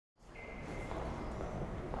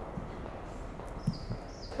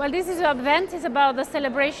Well, this event is about the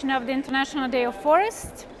celebration of the International Day of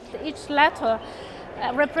Forest. Each letter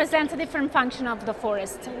represents a different function of the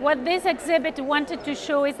forest. What this exhibit wanted to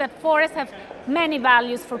show is that forests have many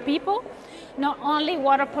values for people, not only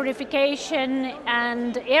water purification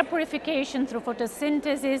and air purification through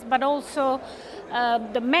photosynthesis, but also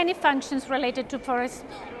the many functions related to forest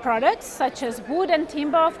products, such as wood and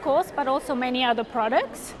timber, of course, but also many other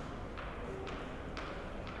products.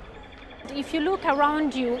 If you look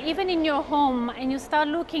around you, even in your home, and you start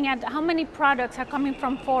looking at how many products are coming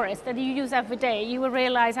from forests that you use every day, you will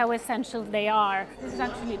realize how essential they are. This is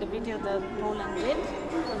actually the video that Poland did.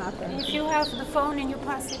 If you have the phone and you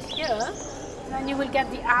pass it here, then you will get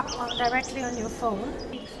the app directly on your phone.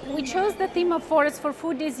 We chose the theme of forest for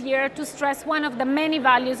food this year to stress one of the many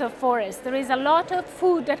values of forest. There is a lot of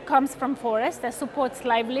food that comes from forest that supports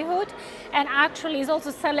livelihood and actually is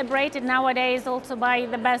also celebrated nowadays also by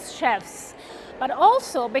the best chefs. But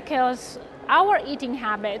also because our eating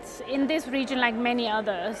habits in this region, like many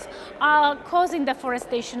others, are causing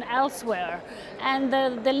deforestation elsewhere. And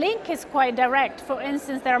the link is quite direct. For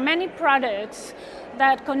instance, there are many products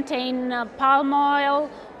that contain palm oil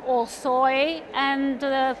or soy, and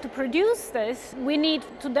to produce this, we need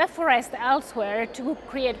to deforest elsewhere to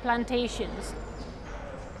create plantations.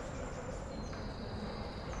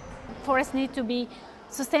 Forests need to be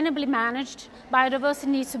sustainably managed, biodiversity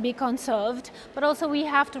needs to be conserved, but also we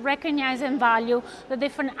have to recognize and value the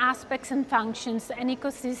different aspects and functions and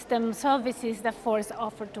ecosystem services that forests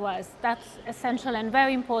offer to us. That's essential and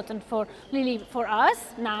very important for us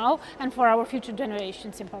now and for our future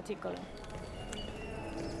generations in particular.